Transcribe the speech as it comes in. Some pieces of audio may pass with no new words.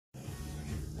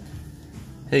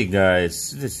Hey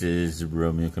guys, this is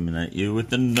Romeo coming at you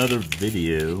with another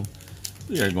video.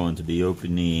 We are going to be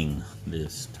opening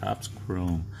this Topps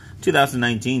Chrome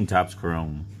 2019 Topps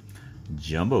Chrome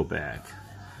Jumbo Pack.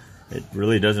 It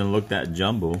really doesn't look that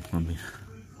jumbo. I mean,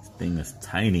 this thing is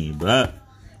tiny, but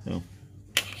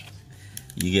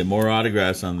you get more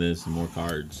autographs on this and more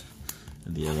cards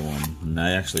than the other one. And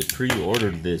I actually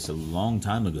pre-ordered this a long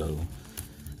time ago,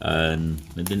 and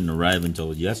it didn't arrive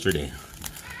until yesterday.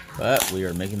 But we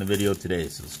are making the video today,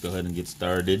 so let's go ahead and get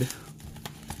started.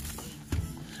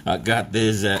 I got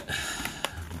this at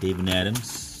Dave &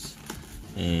 Adams,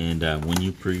 and when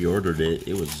you pre-ordered it,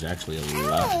 it was actually a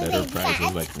lot better price. It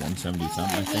was like $170 something,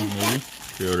 I think, maybe.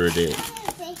 Pre-ordered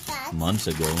it months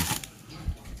ago.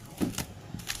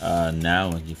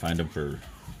 Now you find them for,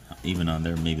 even on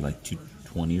there, maybe like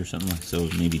 $220 or something. So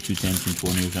maybe $210,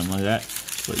 $220 or something like that.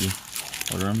 But you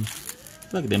order them.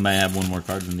 Look, they might have one more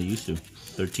card than they used to.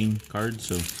 13 cards,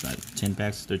 so 10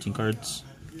 packs, 13 cards,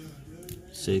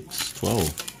 6, 12.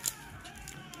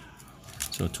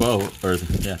 So 12, or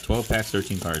yeah, 12 packs,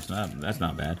 13 cards. That's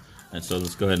not bad. And so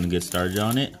let's go ahead and get started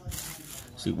on it.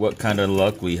 See what kind of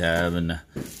luck we have, and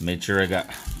make sure I got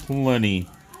plenty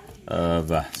of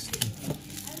what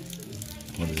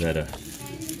is that?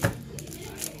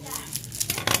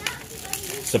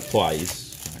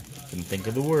 Supplies. I couldn't think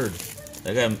of the word.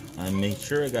 I made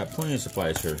sure I got plenty of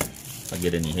supplies here. If I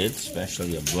get any hits,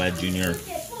 especially a Vlad Jr.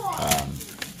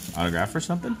 Autograph or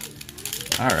something.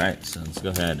 Alright, so let's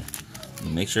go ahead.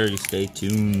 Make sure you stay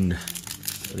tuned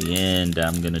to the end.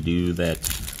 I'm going to do that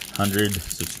 100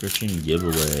 subscription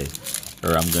giveaway.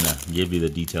 Or I'm going to give you the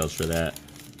details for that.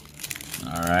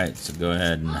 Alright, so go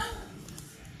ahead and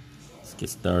let's get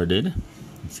started.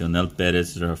 Cionel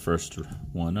Perez is our first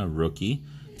one, a rookie.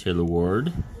 Taylor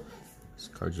Ward. These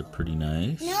cards are pretty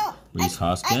nice. Rhys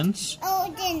Hoskins.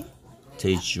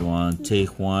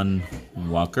 Taijuan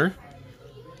Walker,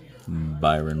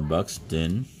 Byron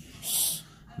Buxton,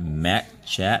 Matt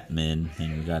Chapman,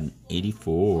 and we got an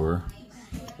 84.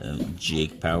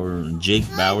 Jake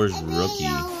Bauers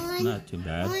rookie, not too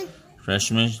bad.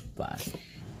 Freshman,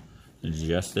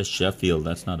 Justice Sheffield,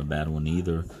 that's not a bad one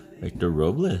either. Victor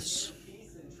Robles,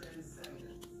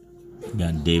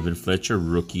 got David Fletcher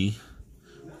rookie,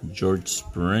 George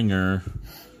Springer,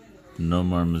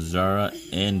 Nomar Mazara,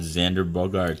 and Xander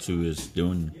Bogaerts, who is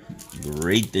doing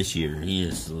great this year. He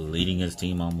is leading his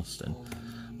team almost in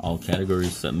all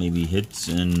categories that maybe hits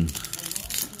and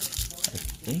I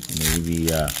think maybe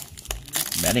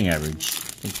batting average.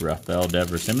 I think Rafael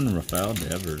Devers, him and Rafael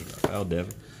Devers.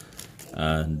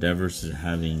 Devers is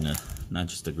having not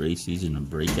just a great season, a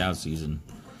breakout season.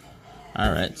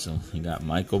 Alright, so you got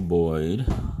Michael Boyd,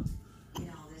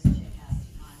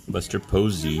 Buster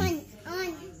Posey,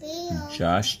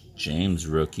 Josh James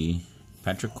rookie,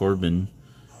 Patrick Corbin,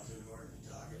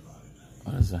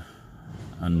 what is that?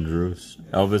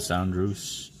 Elvis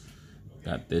Andrus,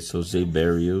 got this Jose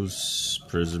Barrios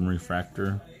Prism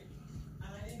Refractor,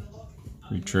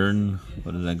 return,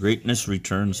 what is that? Greatness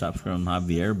returns from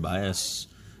Javier Baez.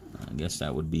 I guess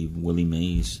that would be Willie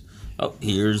Mays. Oh,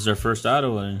 here's our first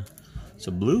auto. It's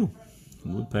a blue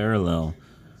parallel.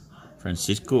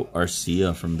 Francisco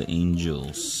Arcia from the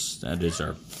Angels. That is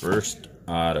our first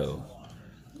auto.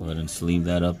 Go ahead and sleeve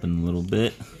that up in a little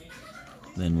bit.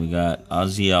 Then we got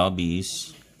Ozzie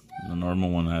Albies. The normal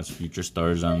one has future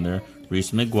stars on there. Reese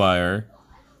McGuire,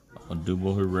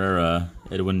 Odubel Herrera,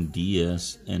 Edwin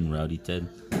Diaz, and Rowdy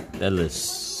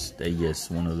Tellez.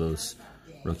 Yes, one of those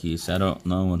rookies. I don't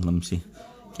know. Let me see.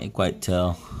 Can't quite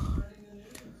tell.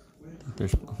 I think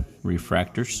there's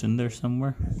refractors in there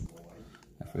somewhere.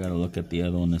 I forgot to look at the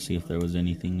other one to see if there was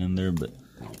anything in there, but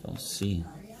I'll see.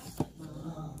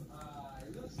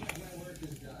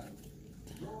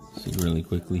 See really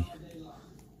quickly.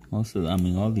 Also, I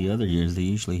mean, all the other years they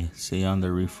usually say on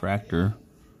their refractor.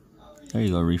 There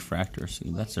you go, refractor.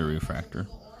 See, that's a refractor.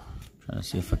 Trying to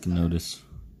see if I can notice.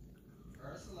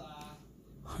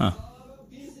 Huh.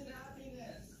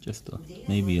 Just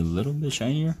maybe a little bit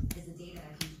shinier.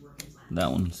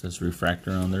 That one says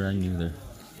refractor on there. I knew there.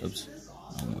 Oops.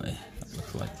 Wrong way. That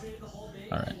looks like.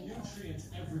 Alright.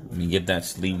 Let me get that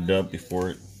sleeved up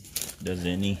before it does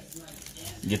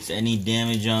gets any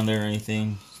damage on there or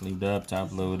anything. Sleeved up,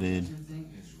 top loaded.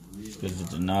 Because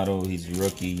it's an auto, he's a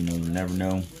rookie, you know, you never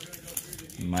know.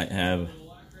 He might have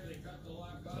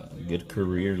a good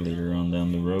career later on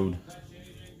down the road.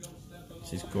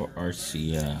 Francisco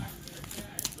Arcia.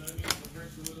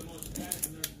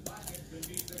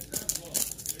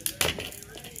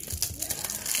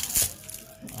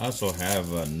 I also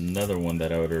have another one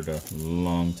that I ordered a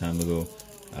long time ago.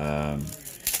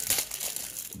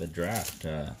 The draft.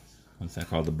 what's that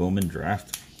called? The Bowman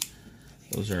Draft.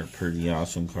 Those are pretty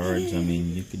awesome cards. I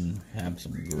mean, you can have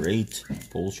some great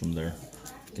pulls from there.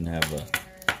 You can have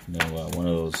one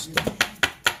of those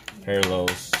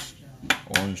parallels,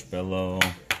 orange bellow,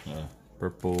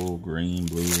 purple, green,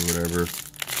 blue, whatever.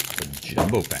 The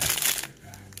jumbo pack.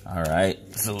 All right,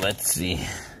 so let's see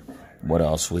what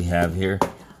else we have here.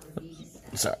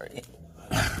 Sorry,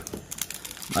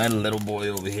 my little boy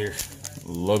over here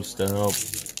loves to help,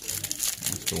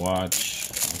 wants to watch,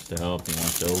 wants to help, he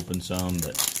wants to open some,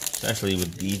 but especially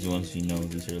with these ones, you know,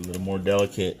 these are a little more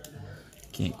delicate.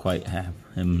 Can't quite have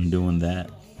him doing that.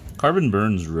 Corbin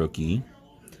Burns, rookie.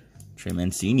 Trey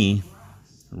Mancini.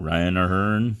 Ryan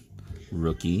Ahern,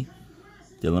 rookie.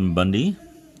 Dylan Bundy.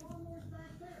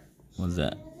 What's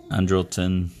that?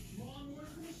 Andrelton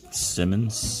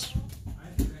Simmons.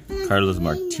 Carlos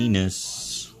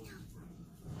Martinez.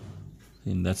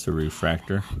 And that's a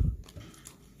refractor.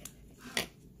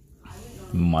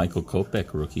 Michael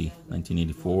Kopech, rookie,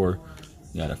 1984.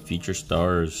 Got a Feature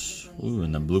Stars. Ooh,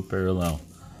 and the blue parallel.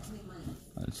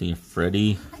 Let's see,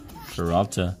 Freddie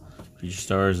Peralta, Feature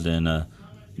Stars. Then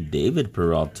David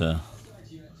Peralta,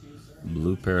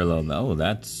 blue parallel. Oh,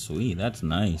 that's sweet. That's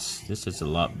nice. This is a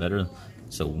lot better.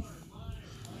 So,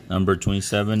 number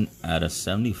 27 out of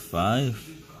 75.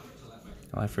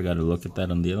 Oh, I forgot to look at that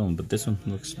on the other one, but this one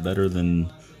looks better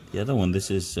than the other one.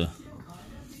 This is,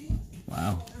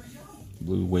 wow.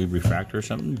 Blue Wave Refractor or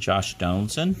something. Josh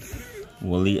Donaldson.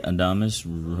 Willie Adames,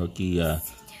 rookie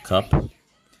Cup.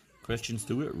 Christian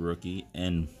Stewart, rookie.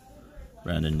 And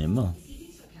Brandon Nimmo.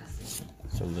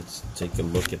 So let's take a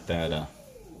look at that.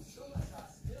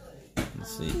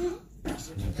 Let's see. I'm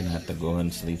going to have to go ahead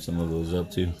and sleeve some of those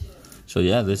up too. So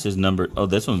yeah, this is numbered. Oh,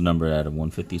 this one's numbered out of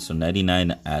 150. So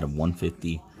 99 out of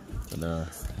 150 for the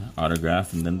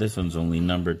autograph. And then this one's only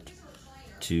numbered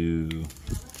to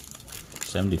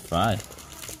 75.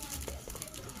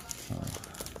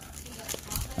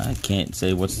 I can't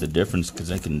say what's the difference because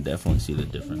I can definitely see the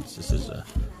difference. This is a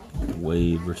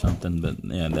Wave or something, but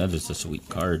yeah, that is a sweet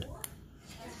card.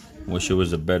 Wish it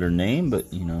was a better name,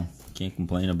 but you know, can't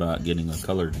complain about getting a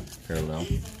colored parallel.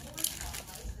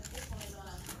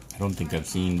 I don't think I've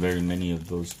seen very many of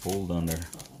those pulled on there.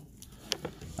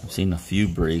 I've seen a few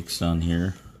breaks on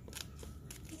here.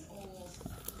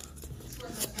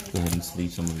 Go ahead and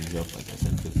sleeve some of these up, like I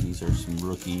said, because these are some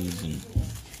rookies, and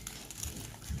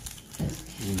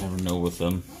you never know with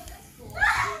them.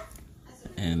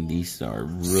 And these are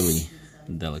really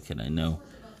delicate, I know.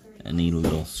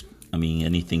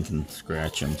 Anything can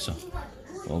scratch them, so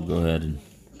I'll go ahead and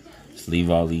sleeve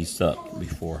all these up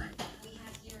before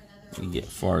we get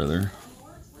farther.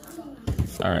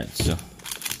 Alright, so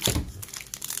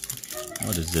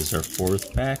what is this, our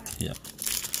fourth pack? Yep.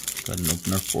 Go ahead and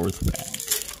open our fourth pack.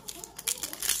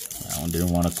 That one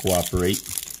didn't want to cooperate.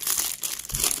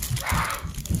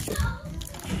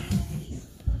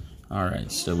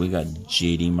 Alright, so we got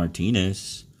JD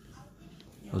Martinez,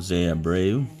 Jose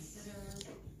Abreu,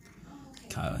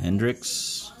 Kyle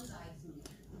Hendricks,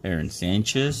 Aaron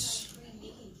Sanchez,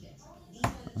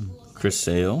 Chris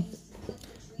Sale,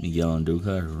 Miguel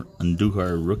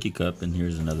Andujar Rookie Cup, and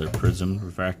here's another Prism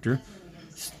Refractor,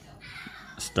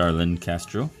 Starlin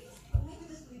Castro.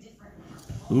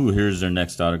 Ooh, here's their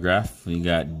next autograph. We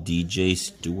got DJ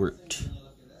Stewart.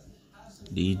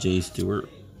 DJ Stewart,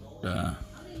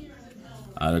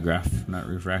 autograph, not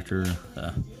refractor,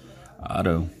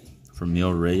 auto from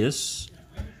Mil Reyes.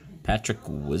 Patrick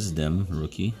Wisdom,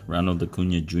 rookie. Ronald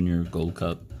Acuna Jr. Gold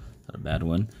Cup, not a bad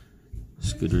one.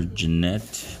 Scooter Gennett,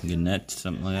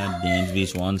 something like that. Dansby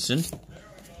Swanson.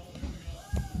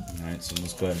 Alright, so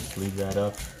let's go ahead and sleeve that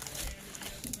up.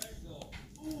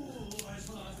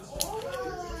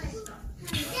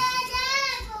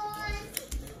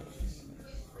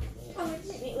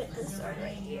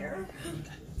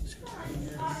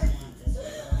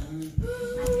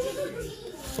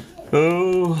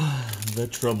 Oh, the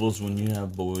troubles when you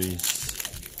have boys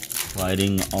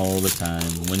fighting all the time.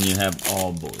 When you have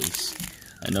all boys,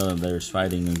 I know there's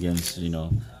fighting against, you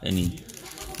know, any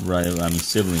rival,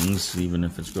 siblings, even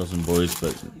if it's girls and boys.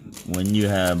 But when you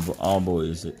have all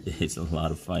boys, it's a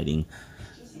lot of fighting,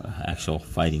 actual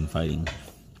fighting,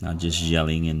 not just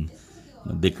yelling and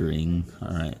bickering.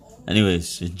 All right.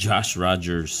 Anyways, Josh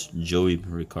Rogers, Joey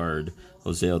Ricard,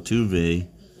 Jose Altuve.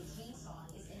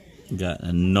 Got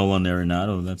a Nolan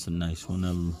Arenado. That's a nice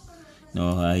one.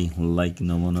 I like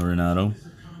Nolan Arenado.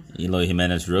 Eloy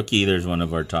Jimenez rookie. There's one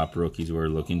of our top rookies we're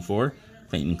looking for.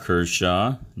 Clayton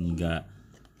Kershaw. And you got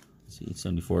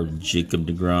 74 Jacob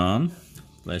deGrom.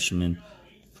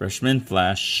 Freshman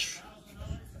Flash.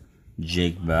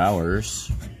 Jake Bowers.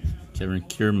 Kevin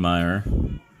Kiermaier.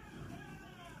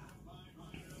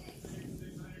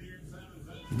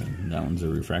 That one's a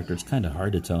refractor. It's kind of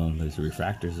hard to tell there's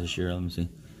refractors this year. Let me see.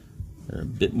 They're a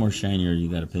bit more shinier. You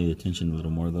got to pay attention a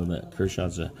little more, though. That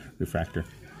Kershaw's a refractor.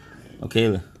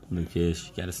 Okay, Lucas,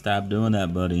 you got to stop doing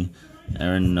that, buddy.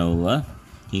 Aaron Nola,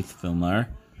 Heath Filmar,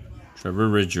 Trevor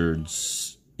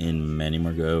Richards, and Manny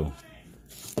Margot.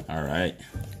 All right.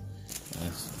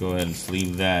 Let's go ahead and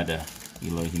sleeve that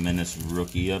Eloy Jimenez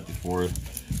rookie up before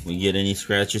we get any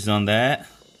scratches on that.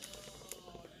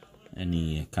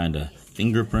 Any kind of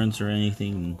fingerprints or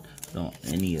anything. Don't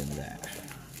any of that.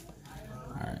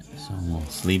 Alright, so we'll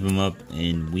sleeve them up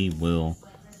and we will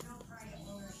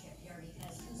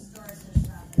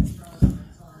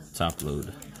top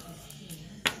load.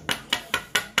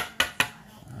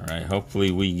 Alright,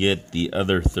 hopefully we get the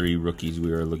other 3 rookies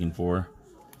we are looking for.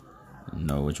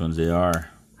 Know which ones they are.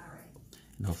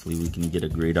 And hopefully we can get a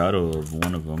great auto of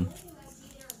one of them.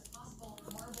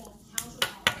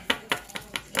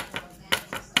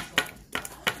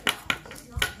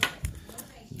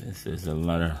 This is a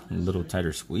little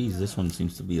tighter squeeze. This one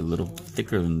seems to be a little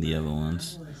thicker than the other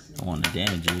ones. Don't want to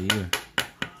damage it either.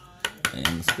 And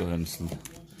let's go ahead and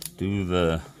do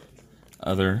the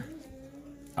other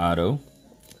auto.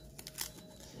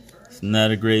 It's not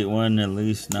a great one, at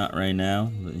least not right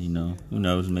now. But, you know, who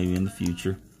knows? Maybe in the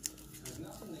future.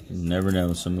 You never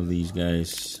know. Some of these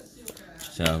guys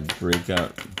just have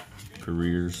breakout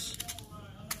careers.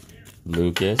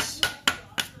 Lucas,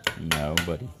 no,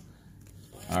 buddy.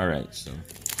 Alright, so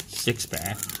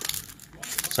 6-pack.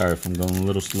 Sorry if I'm going a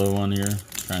little slow on here.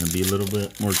 Trying to be a little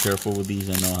bit more careful with these.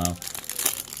 I know how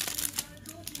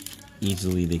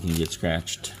easily they can get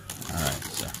scratched. Alright,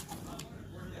 so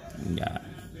we got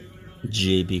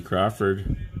J.P.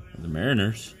 Crawford of the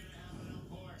Mariners.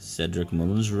 Cedric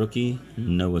Mullins, rookie.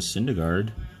 Noah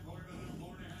Syndergaard.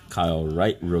 Kyle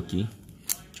Wright, rookie.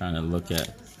 Trying to look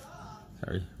at,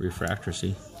 sorry, refractor.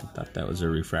 See, I thought that was a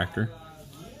refractor.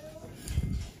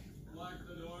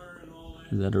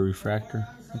 Is that a refractor?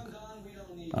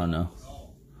 Oh no.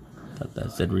 Thought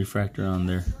that said refractor on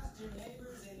there.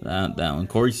 That one.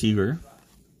 Corey Seager.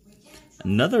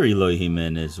 Another Eloy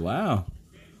Jimenez. Wow.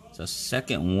 It's a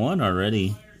second one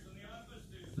already.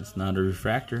 That's not a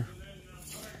refractor.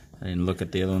 I didn't look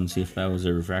at the other one and see if that was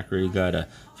a refractor. You got a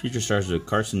Future Stars with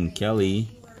Carson Kelly.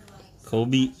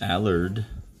 Colby Allard.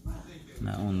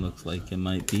 That one looks like it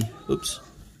might be. Oops.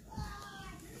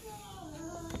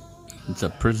 It's a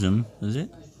prism, is it?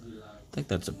 I think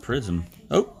that's a prism.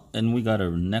 Oh, and we got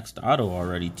a next auto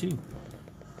already, too.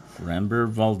 Framber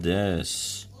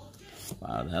Valdez.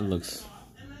 Wow, that looks...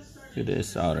 Look at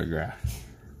this autograph.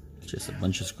 Just a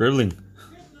bunch of scribbling.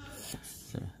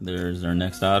 So there's our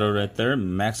next auto right there.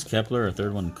 Max Kepler, our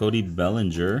third one. Cody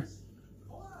Bellinger.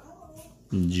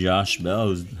 Josh Bell,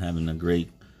 who's having a great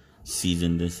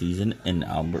season this season. And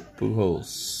Albert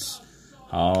Pujols.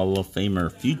 Hall of Famer,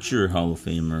 future Hall of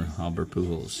Famer, Albert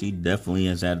Pujols. He definitely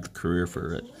has had the career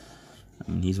for it.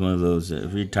 I mean, he's one of those,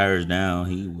 if he retires now,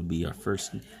 he would be our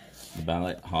first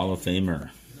ballot Hall of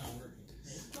Famer.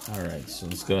 Alright, so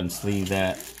let's go ahead and sleeve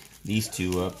these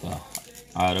two up,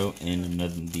 auto and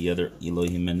the other Eloy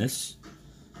Jimenez.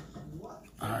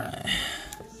 Alright.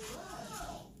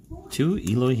 2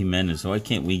 Eloy Jimenez. Why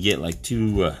can't we get like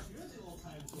 2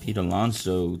 Pete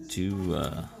Alonso,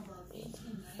 2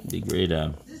 be great.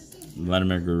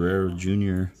 Vladimir Guerrero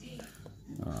Jr.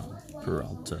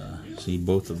 Peralta. See,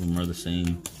 both of them are the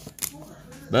same.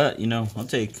 But, you know, I'll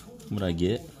take what I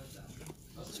get.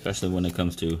 Especially when it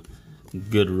comes to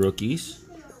good rookies.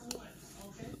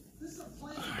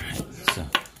 Alright, so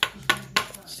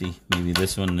see, maybe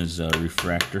this one is a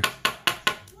refractor.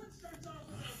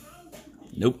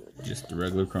 Nope, just the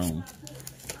regular chrome.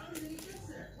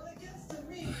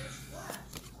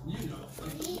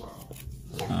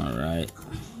 Alright.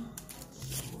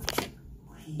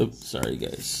 Oops, sorry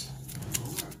guys.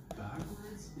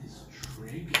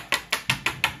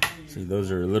 See,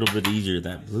 those are a little bit easier.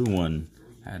 That blue one,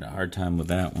 I had a hard time with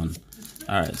that one.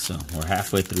 Alright, so we're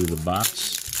halfway through the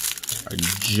box. Our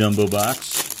jumbo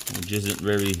box, which isn't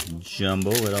very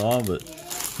jumbo at all, but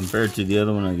compared to the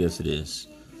other one, I guess it is.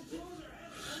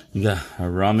 You got a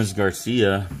Ramos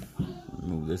Garcia.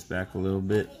 Move this back a little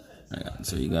bit.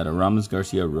 So you got a Ramos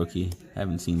Garcia rookie.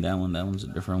 Haven't seen that one. That one's a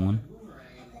different one.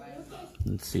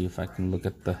 Let's see if I can look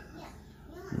at the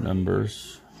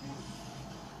numbers.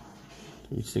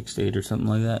 368 or something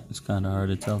like that. It's kind of hard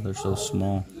to tell. They're so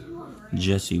small.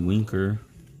 Jesse Winker.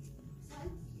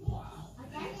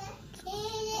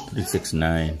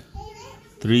 369.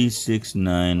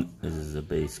 369. This is a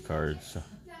base card. So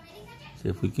see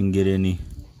if we can get any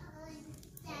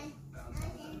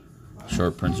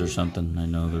short prints or something. I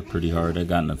know they're pretty hard. I've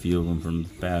gotten a few of them from the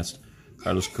past.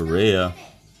 Carlos Correa.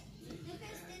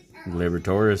 Gleyber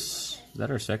Torres. Is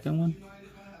that our second one?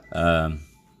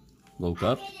 Gold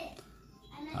Cup.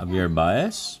 Javier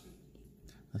Baez.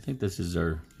 I think this is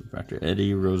our refractor.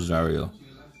 Eddie Rosario.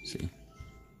 Let's see.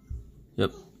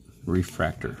 Yep.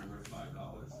 Refractor.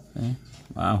 Okay.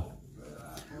 Wow.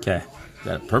 Okay.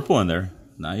 Got a purple in there.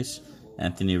 Nice.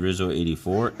 Anthony Rizzo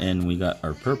 84. And we got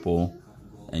our purple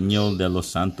Enyel De Los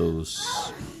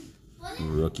Santos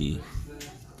rookie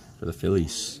for the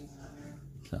Phillies.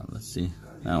 So let's see.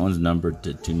 That one's numbered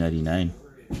to 299.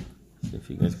 If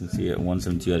you guys can see it,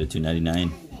 172 out of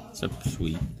 299. It's a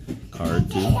sweet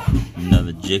card too.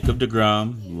 Another Jacob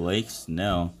deGrom, Blake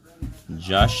Snell,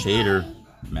 Josh Hader,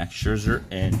 Max Scherzer,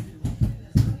 and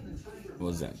what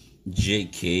was that?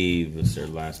 Jake Cave is their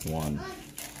last one.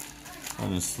 I'm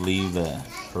gonna sleeve the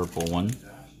purple one.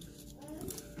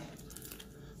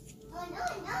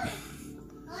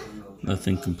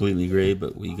 Nothing completely gray,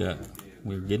 but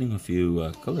we're getting a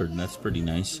few colored, and that's pretty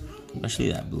nice.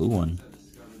 Especially that blue one.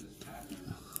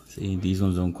 See, these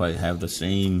ones don't quite have the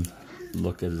same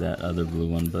look as that other blue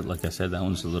one, but like I said, that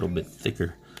one's a little bit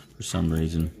thicker for some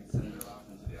reason.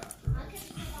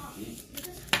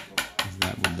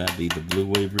 Would that be the Blue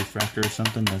Wave refractor or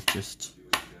something? That's just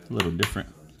a little different.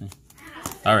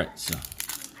 Alright, so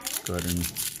go ahead and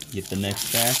get the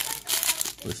next pack.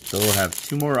 We still have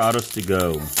 2 more autos to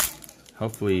go.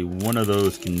 Hopefully one of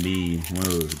those can be one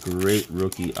of those great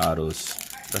rookie autos,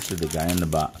 especially the guy in the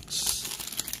box.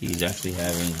 He's actually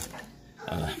having,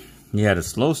 he had a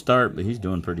slow start, but he's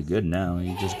doing pretty good now.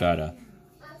 He just got a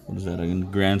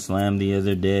Grand Slam the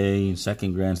other day,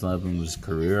 second Grand Slam in his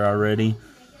career already.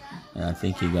 And I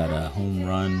think he got a home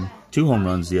run, 2 home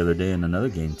runs the other day in another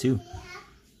game too.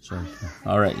 So,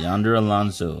 all right, Yonder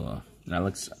Alonso,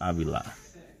 Alex Avila,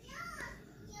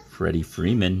 Freddie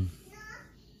Freeman,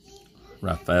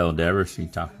 Rafael Devers.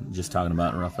 Just talking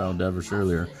about Rafael Devers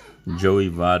earlier. Joey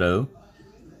Votto,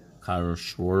 Kyle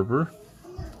Schwarber.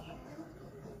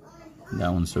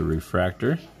 That one's a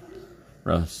refractor.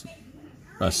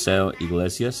 Raisel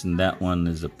Iglesias, and that one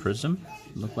is a prism.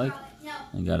 Look like.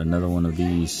 I got another one of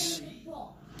these.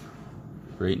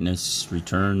 Greatness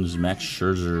Returns, Max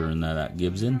Scherzer, and that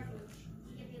Gibson.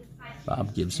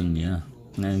 Bob Gibson, yeah.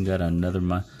 And then got another,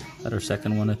 got our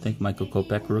second one, I think, Michael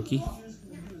Kopech rookie.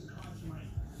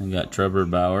 And got Trevor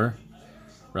Bauer,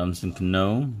 Robinson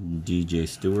Cano, DJ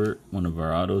Stewart, one of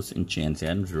our autos, and Chance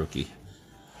Adams rookie.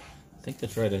 I think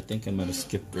that's right. I think I might have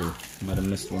skipped or might have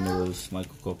missed one of those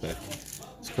Michael Kopech.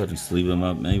 Let's go ahead and sleeve him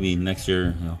up. Maybe next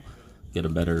year he'll get a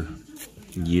better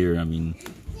year. I mean,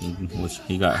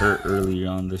 he got hurt earlier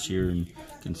on this year and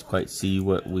can quite see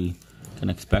what we can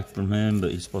expect from him,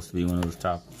 but he's supposed to be one of those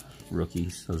top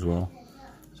rookies as well.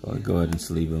 So I'll go ahead and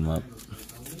sleeve him up.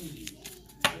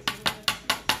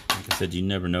 Like I said, you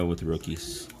never know with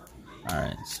rookies.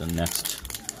 Alright, so next,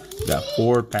 we got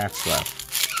 4 packs left.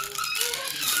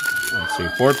 Let's see,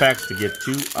 4 packs to get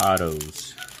 2 autos.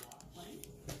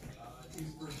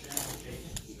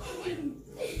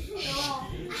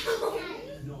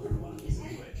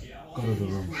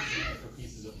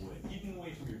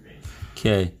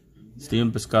 Okay,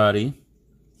 Steven Piscotty,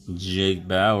 Jake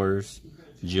Bowers,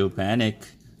 Joe Panic,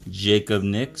 Jacob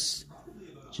Nix,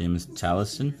 Jameson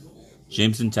Taliesin,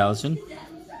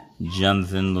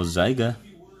 Jonathan Loziga,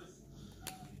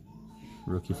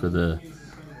 rookie for the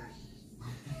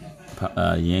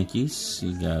Yankees.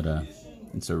 You got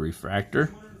it's a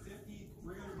refractor.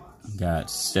 Got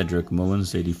Cedric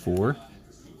Mullins 84.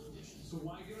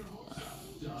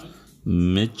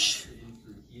 Mitch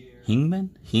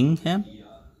Hingham?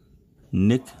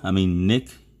 Nick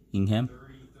Hingham?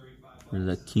 Or is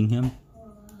that Kingham?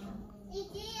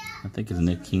 I think it's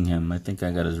Nick Kingham. I think I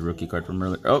got his rookie card from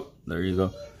earlier. Oh, there you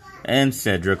go. And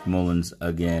Cedric Mullins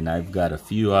again. I've got a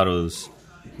few autos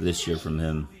this year from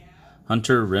him.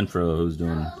 Hunter Renfroe, who's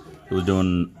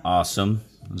doing awesome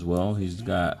as well. He's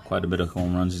got quite a bit of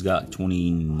home runs. He's got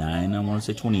 29, I want to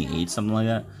say 28, something like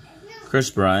that.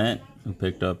 Chris Bryant, who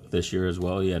picked up this year as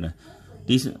well. He had a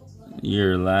decent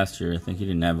year last year. I think he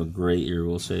didn't have a great year,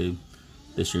 we'll say.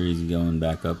 This year he's going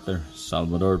back up there.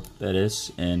 Salvador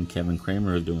Perez and Kevin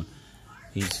Kramer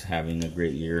he's having a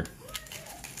great year.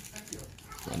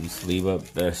 So let's leave up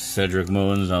the Cedric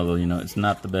Mullins, although, you know, it's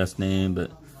not the best name,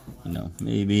 but, you know,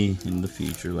 maybe in the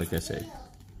future, like I say.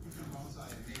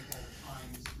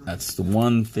 That's the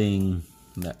one thing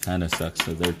that kind of sucks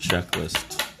with their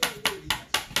checklist.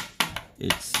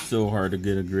 It's so hard to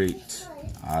get a great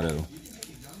auto.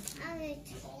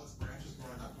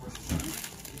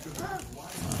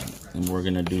 And we're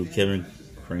going to do Kevin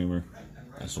Kramer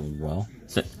as well.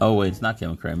 Oh, wait, it's not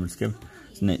Kevin Kramer.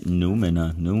 It's Nick Newman.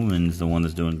 Newman's the one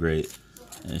that's doing great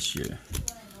this year.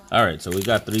 All right, so we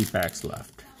got 3 packs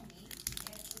left.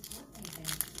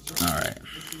 All right.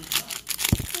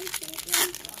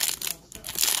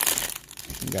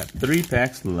 We got 3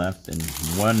 packs left and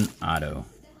 1 auto.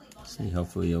 See,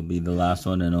 hopefully it'll be the last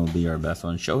one and it'll be our best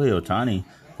one. Shohei Ohtani,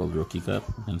 Gold Rookie Cup.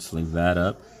 And sleeve that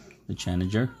up. The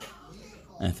Challenger.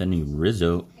 Anthony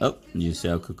Rizzo. Oh,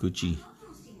 Yusei Kikuchi.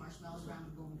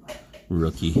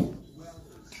 Rookie.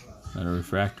 Not a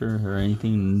refractor or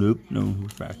anything? Nope, no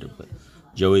refractor. But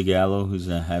Joey Gallo, who's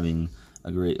having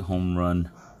a great home run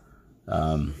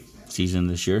season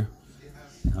this year.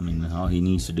 I mean, all he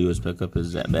needs to do is pick up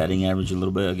his batting average a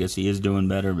little bit. I guess he is doing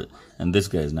better, and this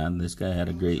guy's not. This guy had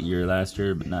a great year last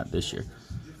year, but not this year.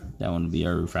 That one would be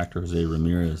our refractor, Jose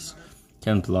Ramirez.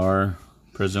 Kevin Pillar,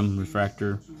 Prism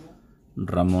refractor.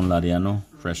 Ramon Laureano,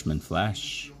 freshman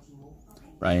flash.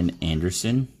 Brian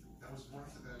Anderson.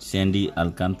 Sandy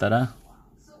Alcantara.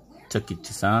 Tucky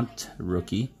Toussaint,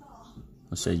 rookie.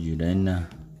 Jose Urena,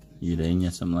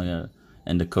 something like that.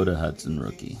 And Dakota Hudson,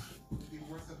 rookie.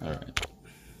 All right.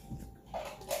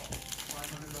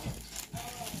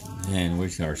 And we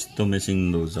are still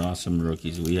missing those awesome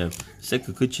rookies. We have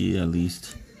Kikuchi at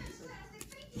least.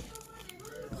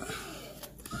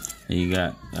 And you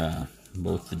got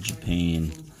both the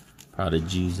Japan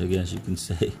prodigies, I guess you can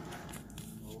say.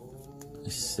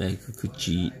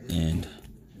 Kikuchi and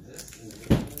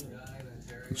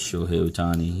Shohei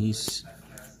Ohtani. He's,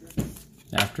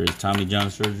 after his Tommy John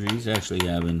surgery, he's actually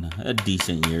having a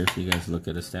decent year. If you guys look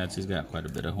at his stats, he's got quite a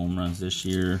bit of home runs this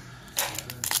year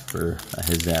for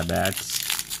his at-bats.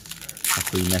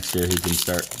 Hopefully next year he can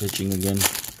start pitching again.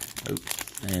 Oh,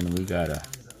 and we gotta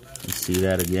see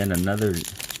that again. Another,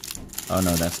 oh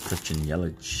no, that's Christian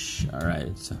Yelich. All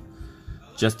right, so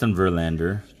Justin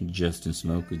Verlander, Justin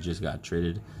Smoke, who just got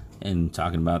traded. And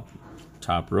talking about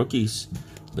top rookies,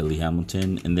 Billy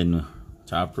Hamilton, and then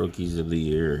top rookies of the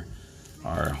year,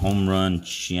 our home run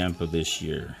champ of this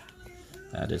year.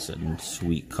 That is a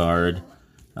sweet card.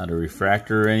 Not a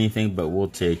refractor or anything, but we'll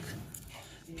take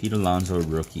Pete Alonso,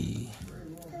 rookie.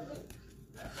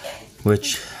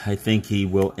 Which I think he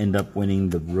will end up winning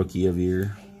the Rookie of the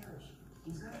Year.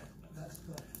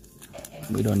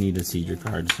 We don't need to see your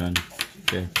cards, son.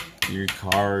 Okay, your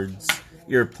cards,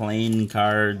 your playing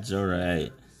cards,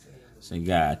 alright. So you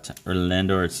got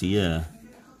Orlando Arcia,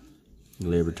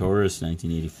 Gleyber Torres,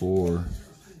 1984.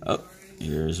 Oh,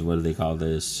 here's, what do they call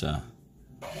this?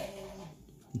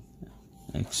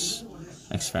 X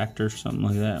Factor, something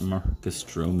like that. Marcus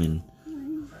Stroman.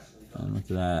 Oh, look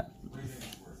at that.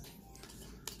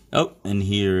 Oh, and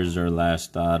here's our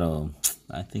last auto.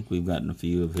 I think we've gotten a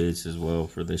few of his as well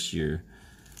for this year.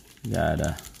 We got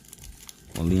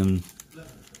Williams.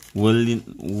 I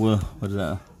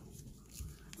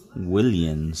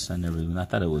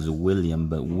thought it was William,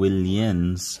 but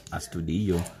Williams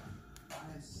Astudillo.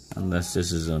 Unless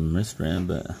this is a misprint,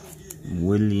 but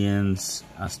Williams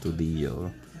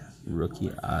Astudillo,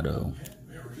 rookie auto.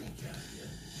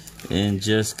 And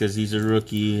just because he's a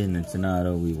rookie and it's an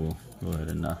auto, we will go ahead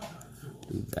and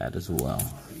do that as well.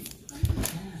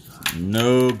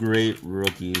 No great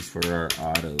rookies for our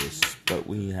autos, but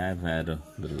we have had a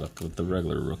good luck with the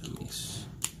regular rookies.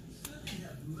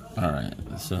 Alright,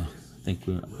 so I think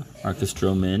we Marcus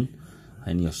Stroman,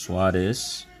 Henio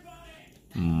Suarez,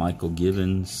 Michael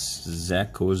Givens,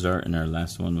 Zach Cozart, and our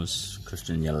last one was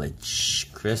Christian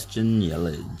Yelich. Christian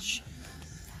Yelich.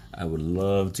 I would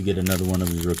love to get another one of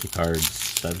his rookie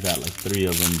cards. I've got like 3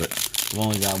 of them, but I've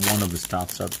only got one of his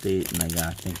Topps update, and I got,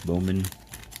 I think, Bowman.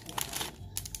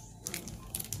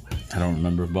 I don't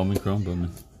remember if Bowman Chrome,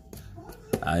 Bowman.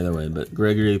 Either way, but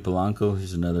Gregory Polanco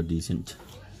is another decent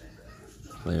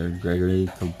player. Gregory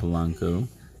Polanco.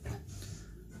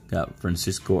 Got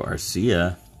Francisco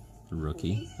Arcia,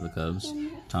 rookie for the Cubs.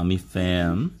 Tommy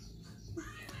Pham.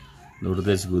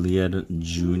 Lourdes Gurriel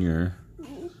Jr.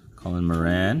 Colin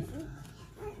Moran.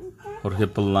 Jorge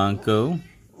Polanco.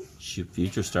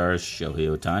 Future stars Shohei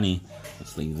Ohtani.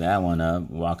 Let's leave that one up.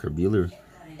 Walker Buehler.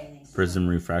 Prism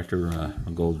Refractor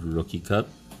Gold Rookie Cup.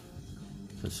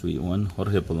 It's a sweet one.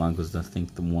 Jorge Polanco's, I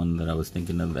think, the one that I was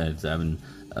thinking of that's having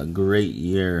a great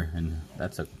year, and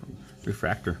that's a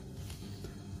refractor.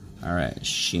 Alright,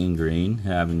 Shane Green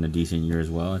having a decent year as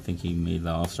well. I think he made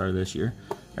the All-Star this year.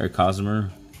 Eric Hosmer,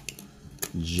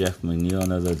 Jeff McNeil,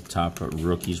 another top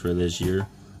rookies for this year.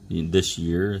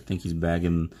 I think he's back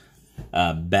in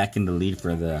the lead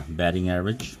for the batting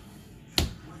average.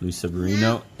 Luis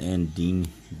Severino and Dean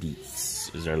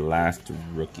Dietz is our last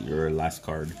rookie, or our last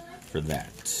card for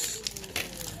that.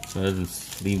 So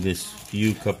let's leave this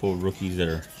few couple of rookies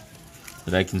that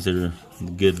I consider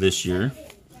good this year.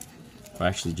 Or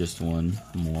actually just one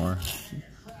more.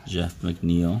 Jeff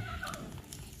McNeil.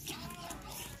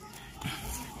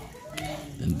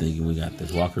 And then we got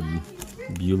this Walker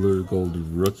Buehler Gold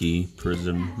Rookie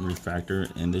Prism Refractor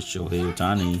and this Shohei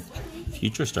Ohtani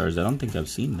Future Stars. I don't think I've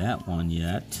seen that one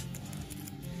yet.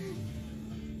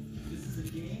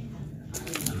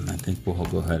 And I think we'll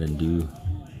go ahead and do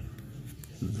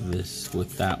this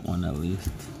with that one at least.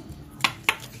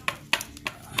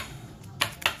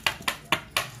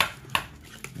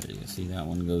 There you can see that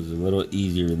one goes a little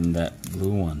easier than that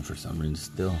blue one for some reason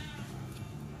still.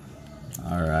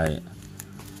 Alright.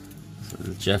 So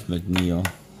Jeff McNeil.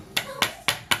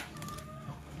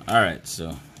 Alright,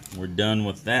 so we're done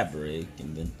with that break,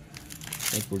 and then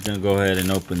I think we're gonna go ahead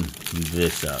and open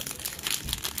this up.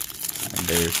 And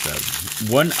there's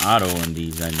one auto in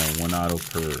these, I know, one auto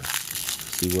per.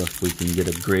 See if we can get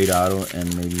a great auto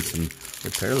and maybe some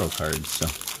parallel cards. So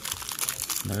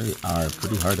they are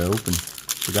pretty hard to open.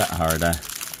 Forgot hard. I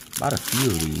bought a few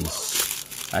of these.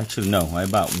 Actually, no, I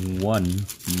bought one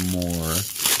more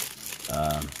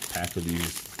pack of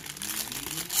these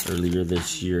earlier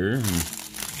this year. And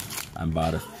I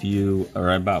bought a few,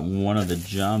 or I bought one of the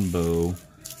jumbo,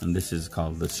 and this is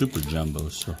called the super jumbo.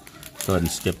 So go ahead and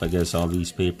skip, I guess, all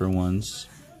these paper ones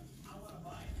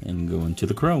and go into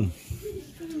the chrome.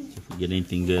 Get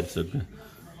anything good. So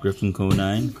Griffin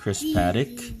Conine, Chris Paddock,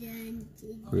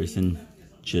 Grayson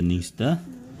Janista,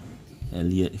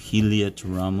 Heliot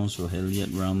Ramos,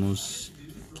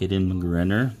 Kaden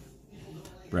McGrenner,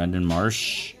 Brandon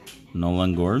Marsh,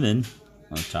 Nolan Gorman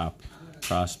on top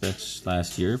prospects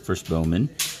last year, first Bowman,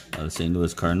 the St.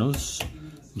 Louis Cardinals,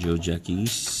 Joe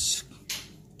Jackies,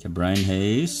 Brian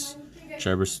Hayes,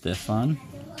 Trevor Stefan,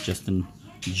 Justin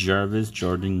Jarvis,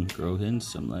 Jordan Grohin,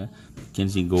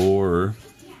 Mackenzie Gore,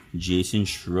 Jason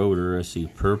Schroeder. I see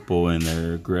purple in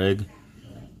there. Greg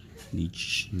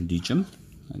Deacham,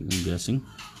 I'm guessing.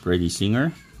 Brady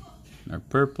Singer. Our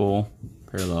purple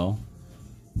parallel.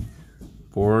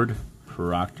 Ford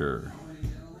Proctor,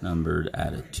 numbered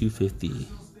at a 250.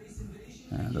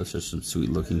 Those are some sweet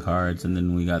looking cards. And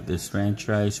then we got this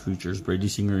franchise features Brady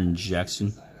Singer and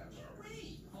Jackson.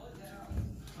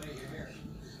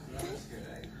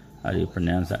 How do you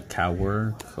pronounce that?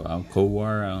 Kowar,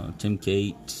 Tim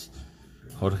Kate,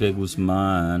 Jorge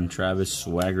Guzman, Travis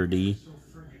Swaggerty,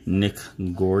 Nick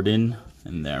Gordon,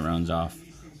 and that rounds off.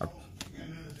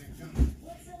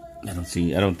 I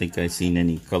don't think I've seen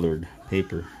any colored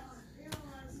paper.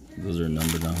 Those are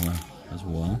numbered as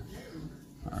well.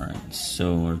 Alright,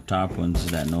 so our top ones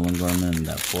is that Nolan Gorman and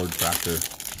that Ford Proctor,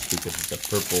 because it's a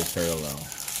purple parallel.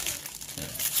 Yeah.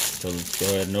 So let's go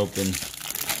ahead and open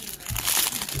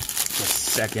the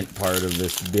second part of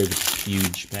this big,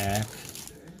 huge pack.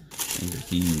 These are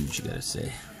huge, you gotta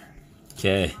say.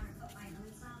 Okay.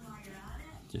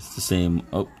 Just the same.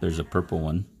 Oh, there's a purple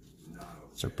one.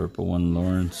 It's a purple one,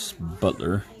 Lawrence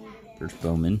Butler, first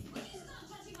Bowman.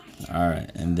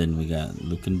 Alright, and then we got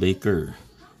Lucan Baker,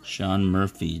 Sean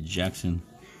Murphy, Jackson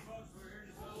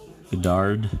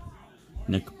Goddard,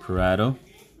 Nick Parado,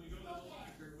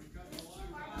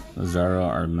 Lazaro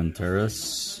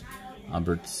Armenteros,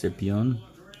 Albert Scipion,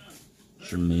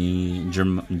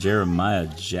 Jeremiah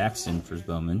Jackson, first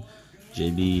Bowman,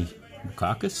 JB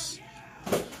Bukakis,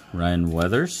 Ryan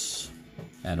Weathers,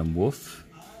 Adam Wolf,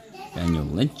 Daniel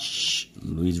Lynch,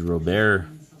 Luis Robert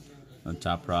on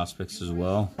top prospects as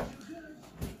well.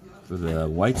 For the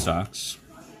White Sox,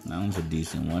 that one's a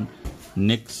decent one.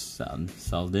 Nick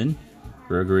Saldin,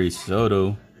 Gregory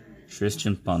Soto,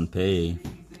 Tristan Pompey,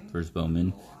 first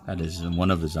Bowman. That is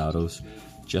one of his autos.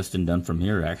 Justin Dunn from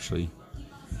here, actually.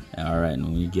 Alright,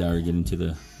 and we are getting to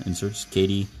the inserts.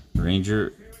 Katie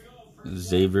Ranger,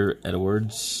 Xavier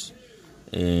Edwards,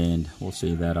 and we'll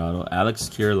save that auto. Alex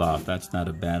Kirilloff, that's not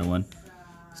a bad one.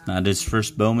 It's not his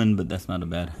first Bowman, but that's not a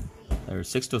bad.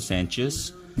 There's Sixto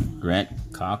Sanchez, Grant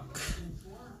Koch,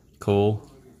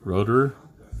 Cole Roeder,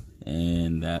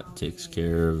 and that takes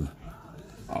care of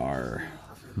our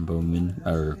Bowman,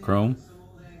 our Chrome.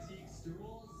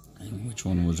 And which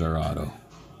one was our auto?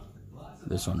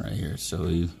 This one right here.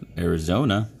 So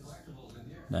Arizona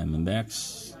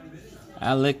Diamondbacks,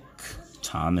 Alec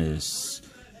Thomas.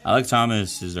 Alec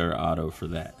Thomas is our auto for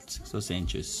that. So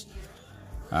Sanchez.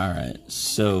 Alright,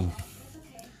 so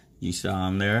you saw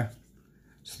him there.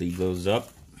 Sleeve those up.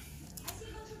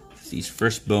 These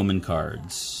first Bowman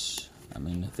cards. I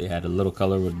mean, if they had a little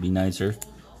color, would be nicer.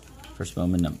 First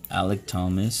Bowman of Alec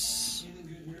Thomas.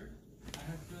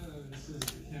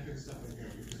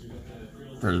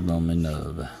 First Bowman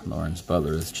of Lawrence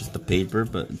Butler. It's just a paper,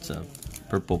 but it's a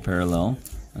purple parallel.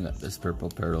 I got this purple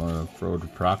parallel of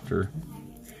Ford Proctor,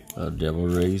 Devil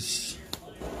Rays,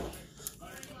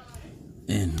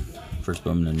 and First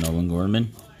Bowman of Nolan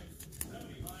Gorman.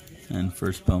 And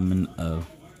first Bowman of...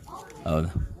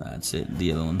 Oh, that's it.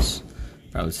 The other ones.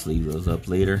 Probably sleeve those up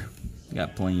later.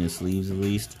 Got plenty of sleeves at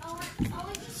least.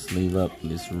 Sleeve up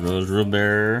this Rose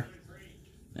Robert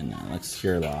and Alex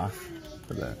Kirilloff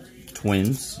for the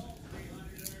Twins.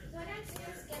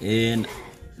 And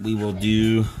we will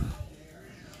do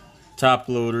top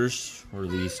loaders for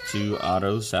these two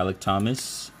autos. Alek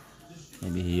Thomas.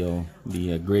 Maybe he'll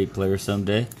be a great player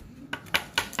someday.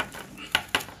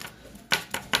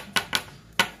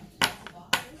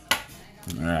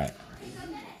 Alright.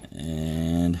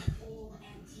 And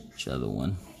which other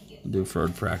one? We'll do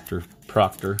Ford Proctor.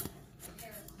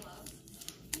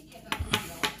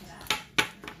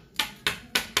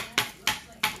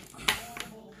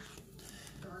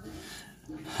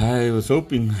 I was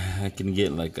hoping I can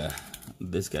get like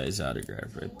this guy's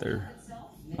autograph right there.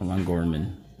 Nolan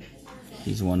Gorman.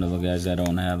 He's one of the guys I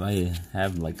don't have. I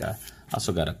have like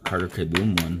also got a Carter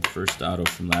Kieboom one. First auto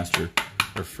from last year.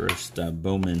 Or first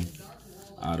Bowman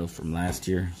auto from last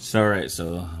year. So alright,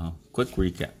 so quick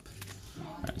recap.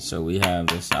 Alright, so we have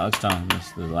this Alex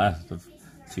Thomas. The last of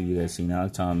two you guys seen,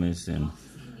 Alek Thomas and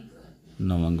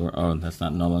Nolan Gorman. Oh, that's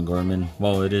not Nolan Gorman.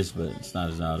 Well, it is, but it's not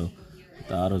his auto.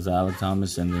 The auto's Alek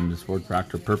Thomas, and then this Ford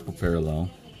Proctor purple parallel.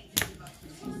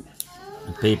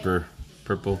 The paper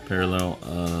purple parallel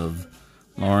of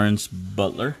Lawrence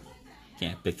Butler.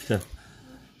 Can't pick it up.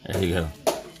 There you go.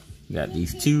 Got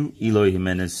these two Eloy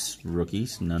Jimenez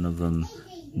rookies. None of them,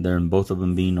 both of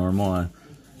them being normal.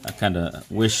 I kind of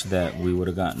wish that we would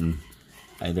have gotten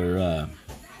either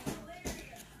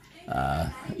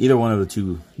either one of the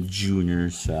two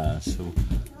juniors. So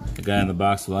the guy in the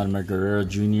box, Vladimir Guerrero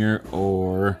Jr.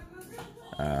 or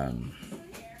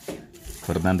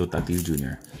Fernando Tatis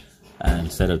Jr.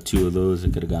 Instead of two of those, I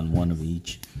could have gotten one of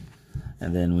each.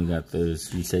 And then we got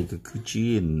this Yusei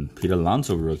Kikuchi and Pete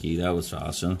Alonso rookie. That was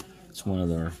awesome. It's one of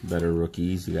their better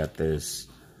rookies. You got this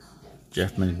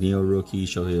Jeff McNeil rookie,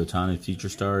 Shohei Ohtani Future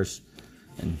Stars,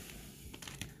 and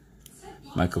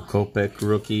Michael Kopech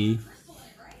rookie.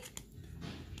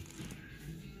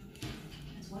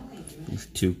 These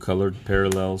two colored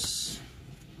parallels.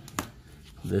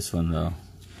 This one though,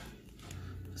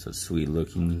 it's a sweet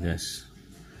looking. You guys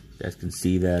can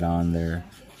see that on there.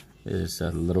 It's a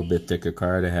little bit thicker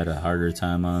card. I had a harder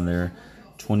time on there.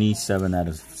 27 out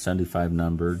of 75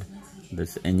 numbered.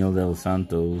 This Enyel De Los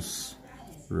Santos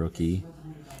rookie.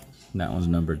 That one's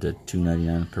numbered to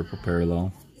 299, purple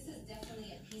parallel.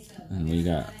 And we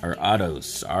got our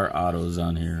autos. Our autos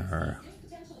on here are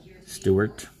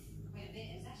Stewart,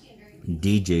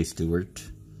 DJ Stewart.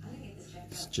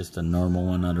 It's just a normal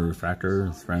one out of refractor.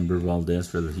 Framber Valdez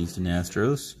for the Houston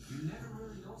Astros.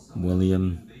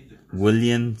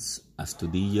 Williams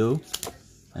Astudillo,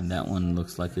 and that one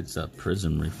looks like it's a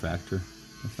prism refractor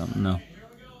or something. No,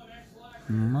 I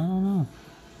don't know.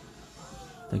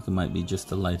 I think it might be just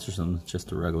the lights or something.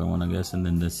 Just a regular one, I guess. And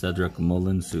then the Cedric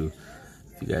Mullins, who,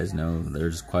 if you guys know,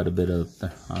 there's quite a bit of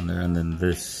on there. And then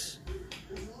this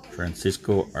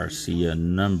Francisco Arcia,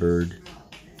 numbered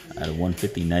out of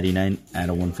 150, 99 out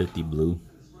of 150 blue.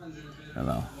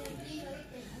 Hello.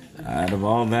 Out of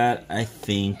all that, I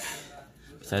think,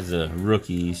 besides the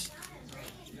rookies,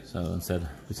 so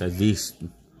besides these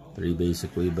three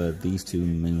basically, but these two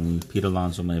mainly, Pete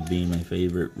Alonso might be my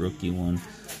favorite rookie one.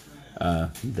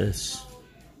 This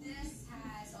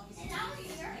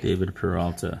David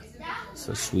Peralta, it's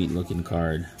a sweet looking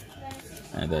card,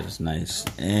 and that is nice.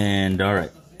 And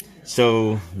alright,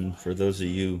 so for those of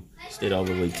you who stayed all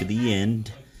the way to the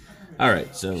end,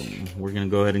 alright, so we're gonna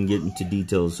go ahead and get into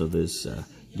details of this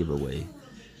giveaway.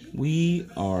 We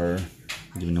are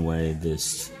giving away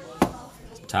this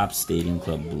Topps Stadium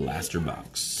Club Blaster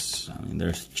Box. I mean,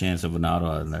 there's a chance of an auto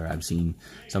out of there. I've seen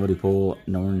somebody pull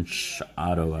an orange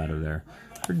auto out of there.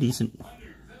 They're decent,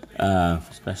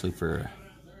 especially for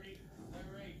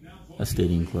a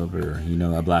Stadium Club or, you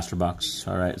know, a blaster box.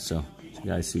 All right, so you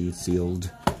guys see it's sealed.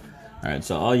 All right,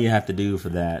 so all you have to do for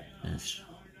that is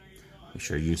make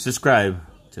sure you subscribe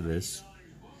to this.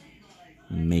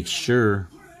 Make sure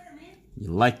you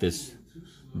like this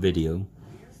video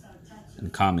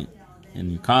and comment.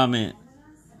 And your comment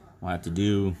will have to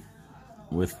do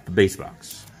with the base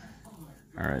box.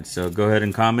 Alright, so go ahead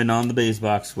and comment on the base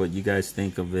box what you guys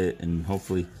think of it, and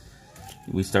hopefully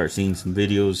we start seeing some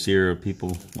videos here of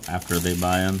people after they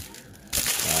buy them.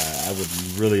 I would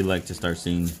really like to start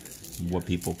seeing what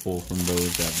people pull from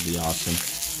those. That would be awesome.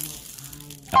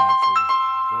 So go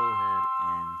ahead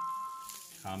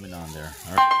and comment on there.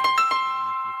 Alright,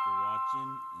 thank you for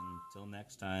watching. Until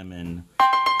next time, and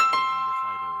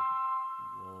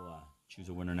we'll choose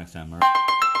a winner next time. All right.